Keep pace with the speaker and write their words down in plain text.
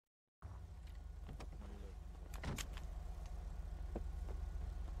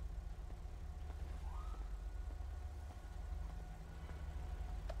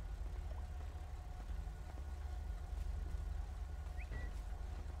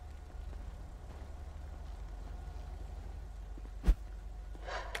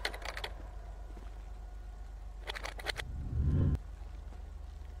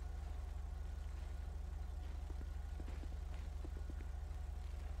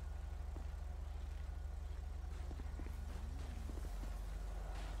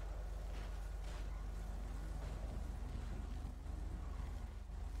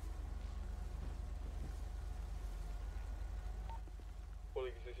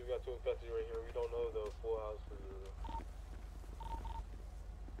360, we got 2 in custody right here. We don't know the full house.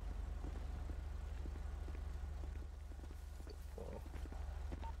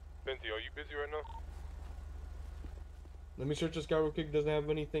 Benty, are you busy right now? Let me search this guy real quick. Doesn't have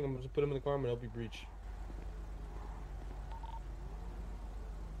anything. I'm gonna just put him in the car. I'm gonna help you breach.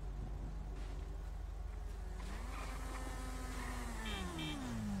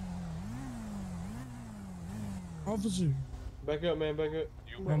 Officer. Back up, man. Back up.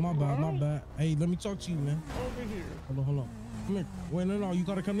 Oh, my bad, my bad. Hey, let me talk to you, man. Over here. Hold on. Come here. Wait, no. You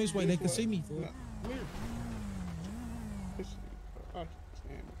gotta come this way. They can see me, fool. No, come here. I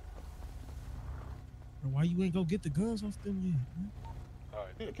understand. Why you ain't go get the guns off them yet, man?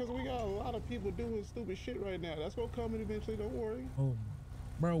 Alright. Because we got a lot of people doing stupid shit right now. That's gonna come in eventually, don't worry. Oh,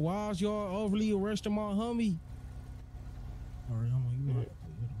 bro, why is y'all overly arresting my homie? Alright, hold on. You right.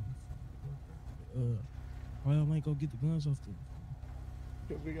 Why y'all ain't go get the guns off them?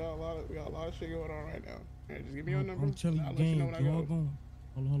 Because we got a lot of shit going on right now. Hey, just give me your number. I'm telling you, gang, y'all gonna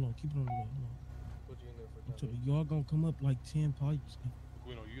hold on, keep it on the low. Put you in there for I'm telling you, y'all gonna come up like 10 pipes.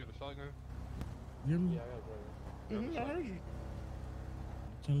 Wait, no, you got a shotgun? You hear me? Yeah, I got a gun. I heard you.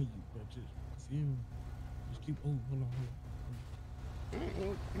 I'm telling you, bro, just feel me. Just keep. Oh, hold on.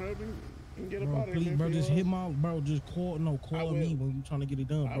 Well, you can get Bro, up out of please, here. bro, just hit my, bro, just call me when you trying to get it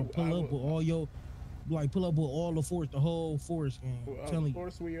done, bro. Pull up with all your, pull up with all the force, the whole force, gang. Well, I'm telling of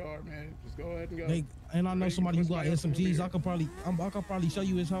course we are, man. Just go ahead and go. And I know somebody who got SMGs. I could probably show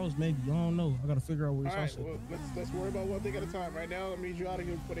you his house, maybe. I don't know. I gotta figure out where his house is. Well, let's worry about one thing at a time. Right now, I need you out of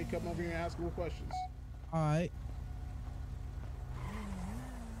here before they come over here and ask more questions. All right.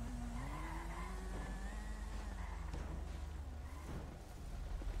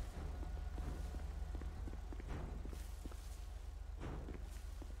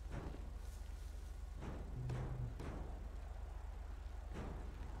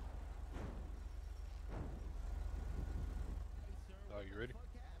 Are you ready?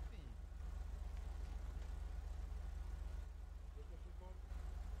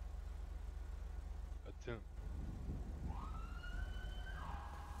 Attempt.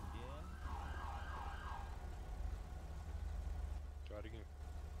 Try it again.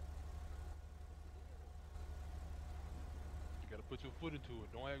 You gotta put your foot into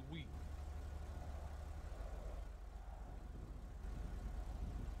it. Don't act weak.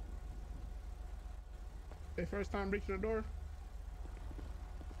 Hey, first time reaching the door?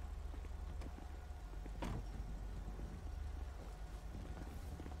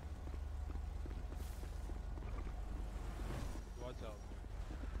 Watch out.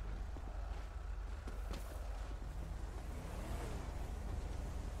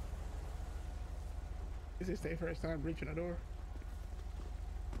 Is this their first time reaching the door?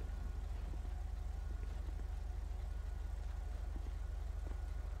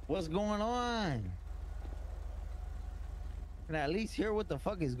 What's going on? Can I at least hear what the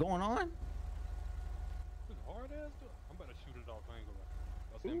fuck is going on? This hard ass door. I'm about to shoot it off. I ain't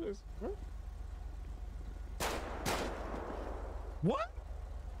gonna lie. What?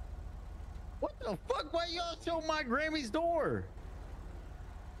 What the fuck? Why y'all show my Grammy's door?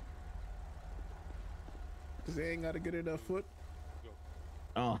 Cause they ain't got a good enough foot.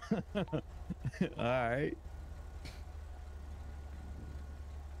 Oh, all right.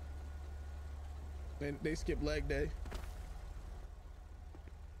 They skip leg day.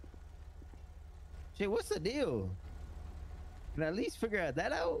 Shit, what's the deal? Can I at least figure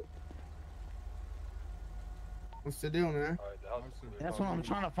that out? What's the deal, man? That's what I'm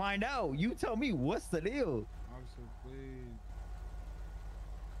trying to find out. You tell me what's the deal. Officer, please.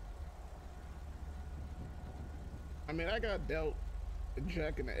 I mean, I got dealt a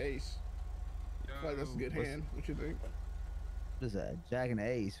jack and an ace. I feel like that's a good hand. What you think? What is that? Jack and the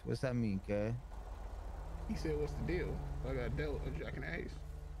ace. What's that mean, cuz? He said, what's the deal? I got dealt a jack and an ace.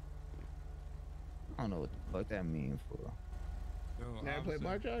 I don't know what the fuck that means for. Never play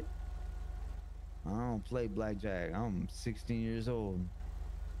blackjack? I don't play blackjack. I'm 16 years old.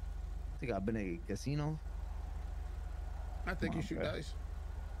 I think I've been at a casino. I think you shoot dice.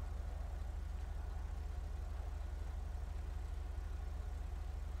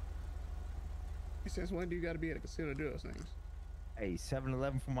 Since when do you got to be at a casino to do those things? Hey,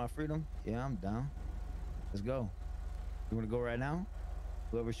 7-Eleven for my freedom? Yeah, I'm down. Let's go. You want to go right now?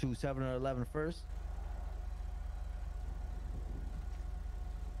 Whoever shoots 7 or 11 first?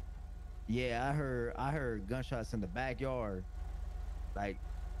 Yeah, I heard gunshots in the backyard. Like,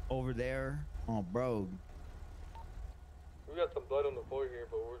 over there on Brogue. We got some blood on the floor here,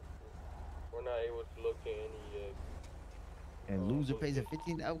 but we're not able to locate any yet. And loser pays a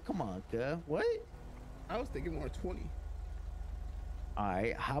 15. Oh, come on, cuz. What? I was thinking more 20. All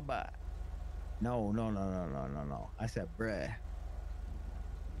right, how about? No. I said bruh.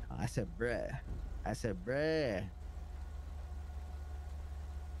 I said bruh. I said bruh.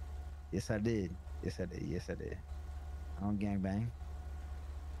 Yes, I did. Yes, I did. I don't gangbang.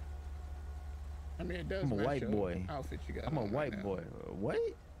 I mean, it does I'm a match white your boy. outfit you got I'm a on right white now. boy. What?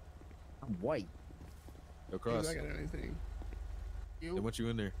 I'm white. Yo, Because Cross. I got anything. They You? want you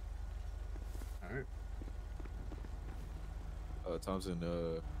in there. All right. Thompson,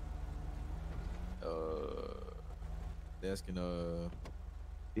 they asking,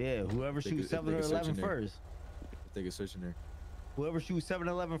 Yeah, whoever They shoots could- if 7 they or could search 11 in there. first. if they can search in there. Whoever shoots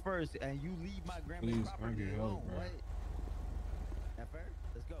 7-11 first, and you leave my grandma's Please, property I get alone. help, bro. What? That fair?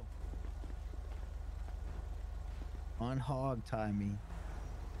 Let's go. Unhog tie me.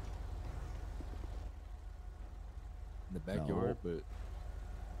 In the backyard, but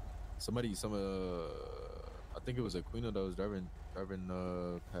somebody, I think it was Aquino that was driving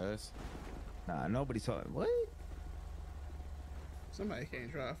past. Nah, nobody saw it. What? Somebody can't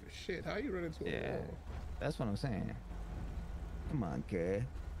drive for shit. How you run into a Yeah, wall? that's what I'm saying. Come on, kid.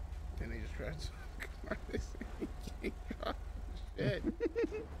 Then they just tried to car. They say he can't drive for shit.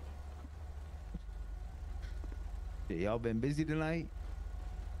 Yeah, y'all been busy tonight?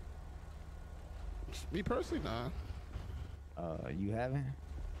 Me personally, nah. You haven't?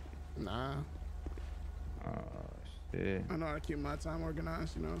 Nah. Shit. I know how to keep my time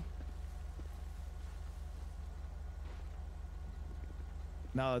organized, you know.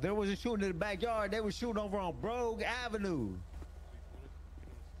 No, there was a shooting in the backyard. They were shooting over on Brogue Avenue.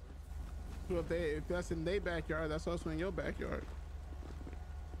 So if that's in their backyard, that's also in your backyard.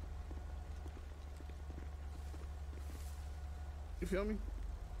 You feel me?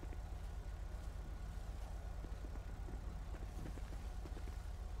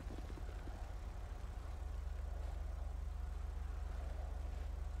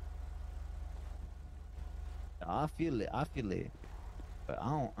 I feel it. But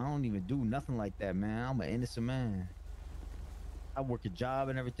I don't even do nothing like that, man. I'm an innocent man. I work a job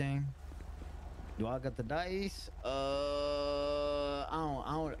and everything. Do I got the dice?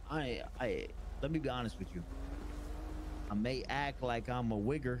 Let me be honest with you. I may act like I'm a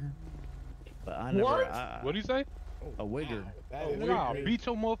wigger, but I never. What? What'd he say? A wigger. That Oh, is nigga, I'll weird. beat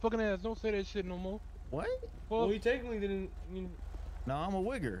your motherfucking ass. Don't say that shit no more. What? Well, Fuck. he technically didn't. No, I'm a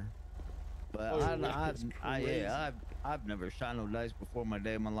wigger. But Oh, you're a wigger. That's I've never shot no dice before my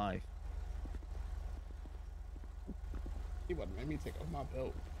day of my life. He about to make me take off my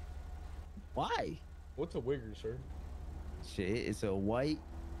belt. Why? What's a wigger, sir? Shit, it's a white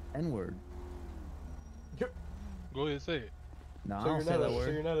N-word. Go ahead, say it. No, So I don't you're say not that a- so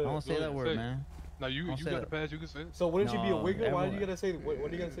word. you're not I a- don't say Go that ahead, word, say it. man. Now you Don't you say got the that. pass. You can say it. So wouldn't you be a No, wigger? Why do everyone- you gotta say? What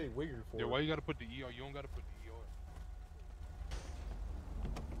do you gotta say wigger for? Yeah, why you gotta put the ER? You don't gotta put the ER.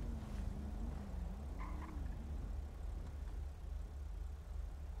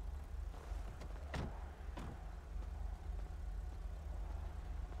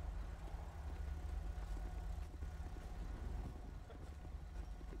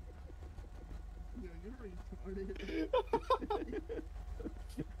 Yo, you're retarded.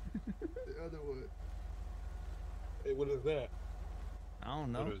 The other one. Hey, what is that? I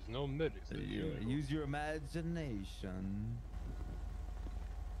don't know. There's no medics. Use your imagination.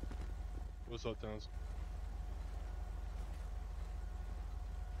 What's up, Towns?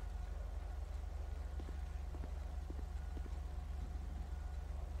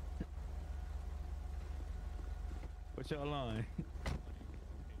 What y'all on?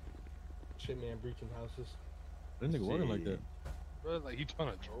 Shit, man, breaching houses. That nigga walking like that. Bro, like he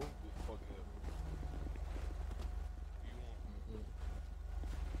trying to troll this fucking up.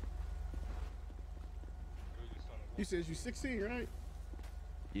 You said you 16, right?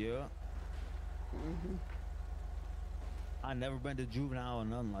 Yeah. Mm-hmm. I never been to juvenile or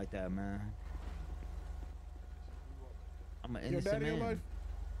nothing like that, man. I'm an Your innocent daddy man. alive?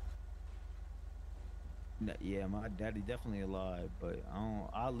 Yeah, my daddy definitely alive, but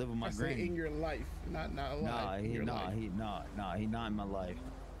I live with my I say granny. in your life, not alive. Nah, in your life. he not in my life.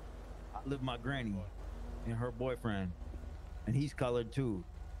 I live with my granny and her boyfriend, and he's colored too.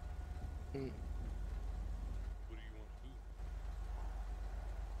 Mm. What do you want to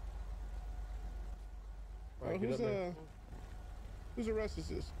do? Alright, get up, man. Whose arrest is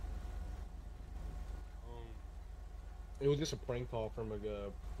this? It was just a prank call from like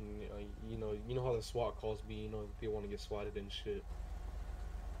you know how the SWAT calls be. You know, if people want to get swatted and shit.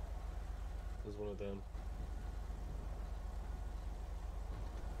 It was one of them.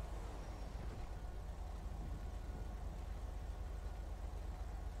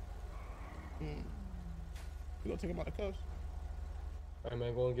 You gonna take him out of cuffs? Alright,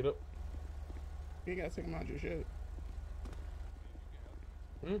 man, go and get up. You ain't gotta take him out just yet.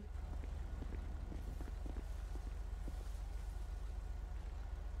 Hmm? You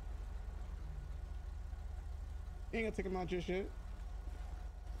ain't gonna take him out just yet.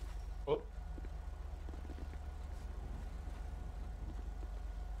 Oh.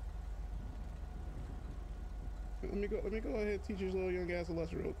 Let me go ahead and teach this little young ass a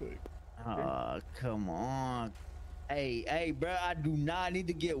lesson real quick. Oh, come on. Hey, bro, I do not need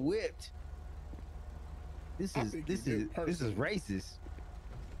to get whipped. This is racist. How is This it is racist?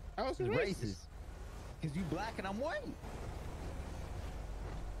 racist. Cause you black and I'm white.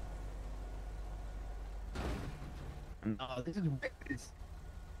 No, this is racist.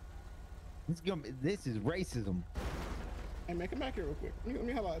 This is racism. Hey man, come back here real quick. Let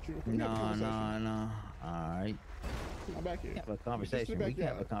me holler at you real quick. No. All right. Come on back here. We can have a conversation. We can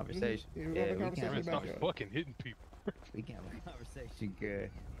have a conversation. Yeah, we can have a conversation Man, in the stop backyard. fucking hitting people. We can have a conversation,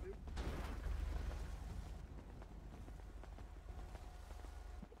 good.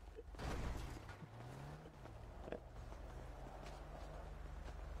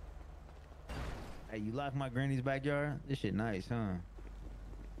 Hey, you like my granny's backyard? This shit nice, huh?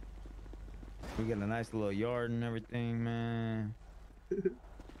 We got a nice little yard and everything, man.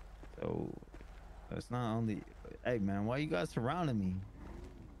 So, it's not only... Hey, man, why you guys surrounding me?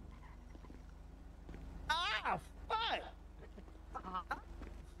 Ah, fuck! Fuck!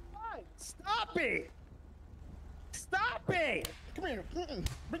 Stop it! Stop it! Come here.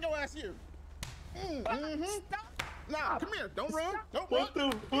 Bring your ass here. Stop! Nah, come here. Don't run. Don't What run.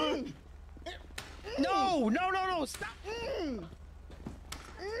 the fuck? No! Stop!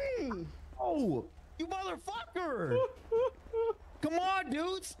 Oh, you motherfucker! Come on,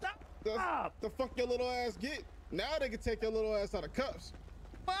 dude! Stop! The fuck your little ass get? Now they can take your little ass out of cuffs.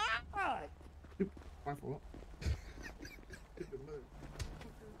 Fuck! My fault.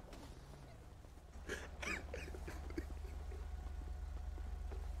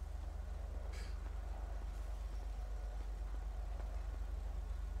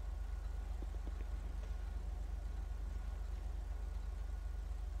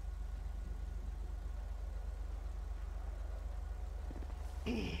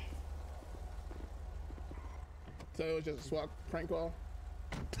 So it was just a swap prank call?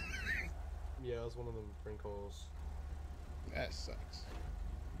 Yeah, it was one of them prank calls. That sucks.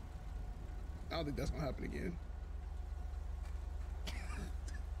 I don't think that's gonna happen again.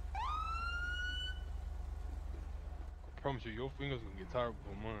 I promise you, your fingers gonna get tired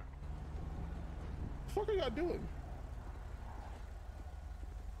before mine. The fuck are y'all doing?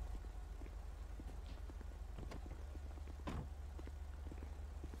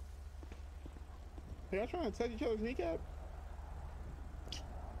 Are y'all trying to touch each other's kneecap?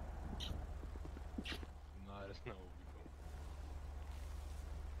 Nah, that's not what we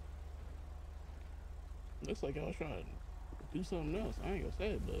doing. Looks like y'all trying to do something else. I ain't gonna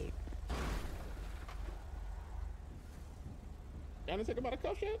say it, but y'all didn't take him out of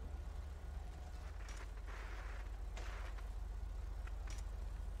cuffs yet?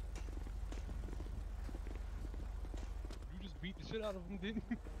 You just beat the shit out of him, didn't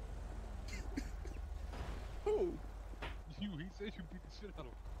you? Who? He said you beat the shit out of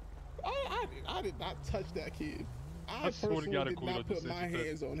him. I did not touch that kid. I swear to personally God, did Akuno not just put said my you touched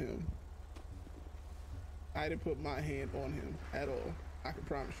hands on him. I didn't put my hand on him at all. I can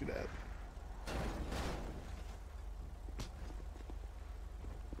promise you that.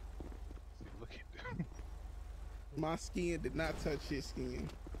 See, look at him. My skin did not touch his skin.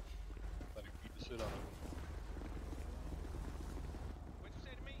 Like he beat the shit out of him.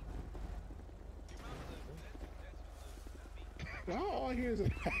 Now all I hear is a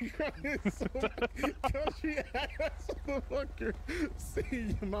background is some country ass motherfucker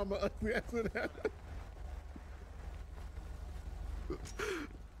saying your mama ugly ass in that.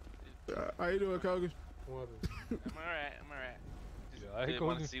 How you doing, Kogan? What is I'm alright. Just Yeah, I ain't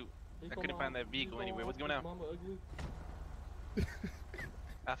want to going see. I couldn't find that vehicle anywhere. What's going on? Mama ugly?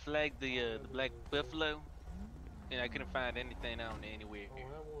 I flagged the black buffalo, and I couldn't find anything on there anywhere. Oh,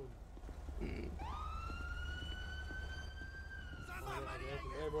 that one. Hey,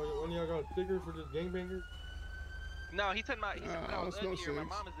 bro, one of y'all got a sticker for this gangbanger? No, he said I was I don't ugly or my smoke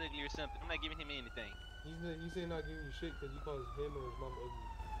mom is ugly or something. I'm not giving him anything. He said not giving you shit because you calls him or his mama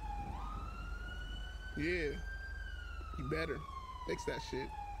ugly. Yeah. You better fix that shit.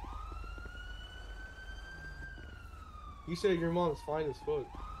 He said your mom's fine as fuck.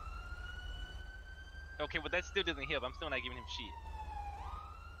 Okay, well that still doesn't help. I'm still not giving him shit.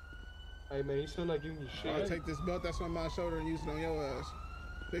 Hey man, he's still not giving you shit. I'll take this belt that's on my shoulder and use it on your ass.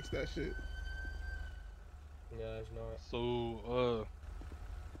 Fix that shit. Yeah, it's not. So,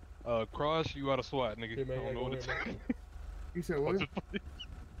 Cross, you out of SWAT, nigga. Here, man, I don't know go what to here, tell man. you. You said I'm what? just playing.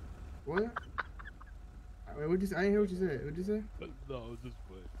 What? Wait, what'd you say? I didn't hear what you said. What'd you say? No, I was just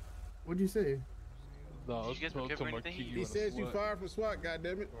playing. What'd you say? No, I was you guys talking recover to my anything? kid. He says you fired from SWAT,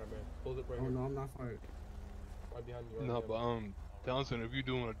 goddammit. Alright, man. Hold it right Oh here. no, I'm not fired. Right behind you. Right No, there, man. but Townsend, if you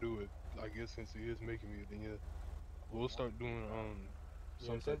do want to do it, I guess since he is making me, then yeah, we'll start doing Yeah,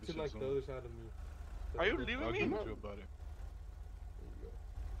 some send type of to shit like soon. the other side of me. Are you leaving I'll me? get with you about it. There you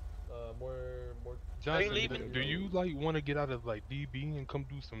go. More. Johnson, leaving? do you like want to get out of like DB and come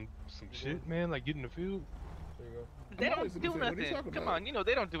do some shit, man? Like get in the field? There you go. They I'm always don't in the do field. What are you nothing. talking Come about? on, you know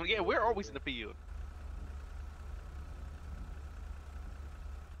they don't do it. Yeah, we're always in the field.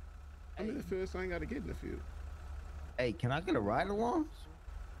 I'm in the field, so I ain't gotta get in the field. Hey, can I get a ride along?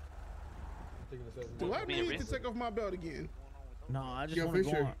 Taking this as Do I Being need to racist. take off my belt again? No, I just Yo, want to go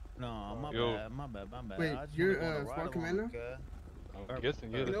Fisher. on. No, my Yo. bad, my bad, my bad. Wait, I just you're, wanna go on a SWAT ride-along, commander? cuz. I'm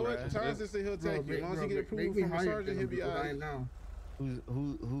guessing, yeah. You That's know what what? it Townsend is. said he'll take you. As long as he get make approved me from a hire sergeant, he'll be because I alright. ain't now.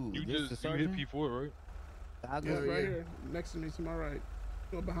 Who? You This the hit sergeant? P4, right? I'll Yeah, go. right here, next to me, to my right.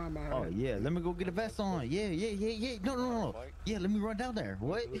 Go behind my Oh right. yeah, let me go get a vest on. Yeah. No. Yeah, let me run down there.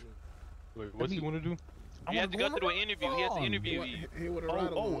 What? Absolutely. Wait, what's he me- want to do? I You have wanna to go go on a through an interview. He has to ride-along. interview you. He would have ride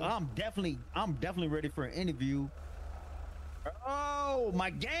Oh, along. I'm definitely ready for an interview. Oh, my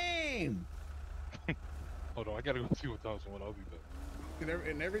game. Hold on, I gotta go see what Townsend want. I'll be back.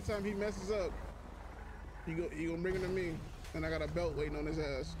 And every time he messes up, he gonna bring it to me, and I got a belt waiting on his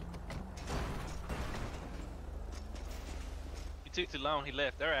ass. You took too long. He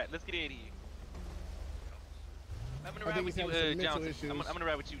left. All right, let's get out of here. I'm gonna I ride think with he's you, having some mental Johnson. issues. I'm gonna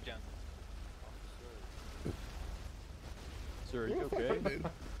ride with you, Johnson. Sir, are you Where the fuck okay? you been?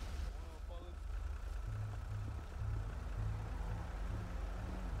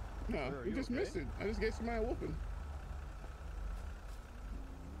 No, Sir, are we you just okay? missed it. I just gave somebody a whooping.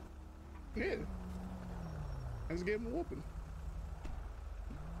 Yeah. I just gave him a whooping.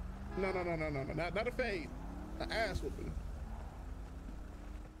 No. Not a fade. An ass whooping.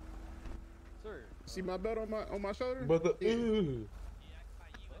 Sir, See my belt on my shoulder? Brother, Yeah.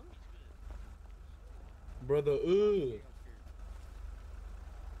 Brother, why you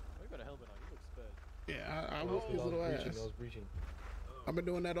got a helmet on? You look sped. Yeah, I I whooped his little was ass. breaching. I've been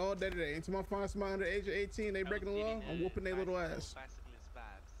doing that all day today. Until I find somebody under the age of 18, they breaking the law, I'm whooping their little ass. Bicyclist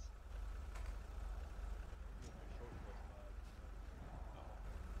vibes.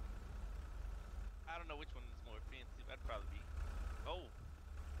 I don't know which one is more offensive. I'd probably be. Oh.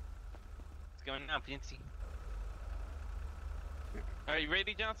 What's going on, Fancy? Are you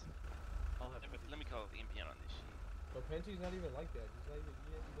ready, Johnson? Let me call the NPN on this shit. But Penty's not even like that. He's not even.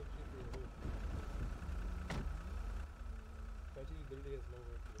 He has no shit for the hood. Penty literally has no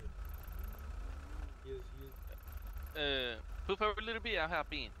word for it. He is. Poof over a little bit. I'll hop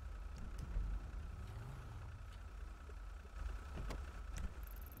in.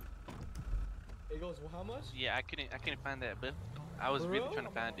 It goes. Well, how much? Yeah, I couldn't find that, but I was really Bro? trying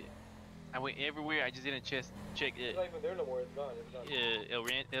to find it. I went everywhere. I just didn't check It's not even there no more. It's gone. It's gone.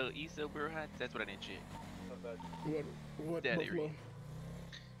 El Iso Burhat. That's what I didn't check. Not bad. What That Buffalo? area.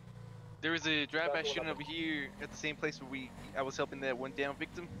 There was a drive-by That's what shooting I- over here at the same place where I was helping that one down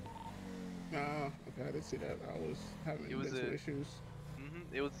victim. Nah, okay, I didn't see that. I was having It was mental a- issues.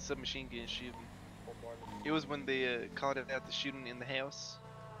 It was a submachine gun shooting. Bombardment. It was when they called it out the shooting in the house.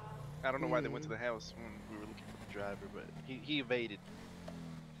 I don't know why they went to the house when we were looking for the driver, but he evaded.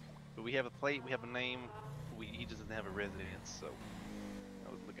 But we have a plate, we have a name. He just doesn't have a residence, so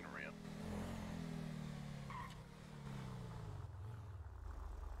I was looking around.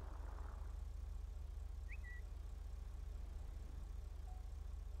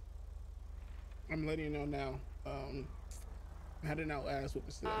 I'm letting you know now. I'm handing out ass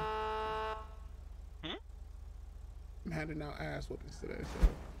whoopings today. Hmm? I'm handing out ass whoopings today, so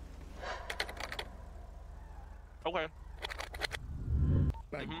Okay,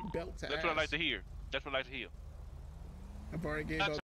 like belt to that's ass. what I like to hear. That's what I like to hear. I've already gave That's out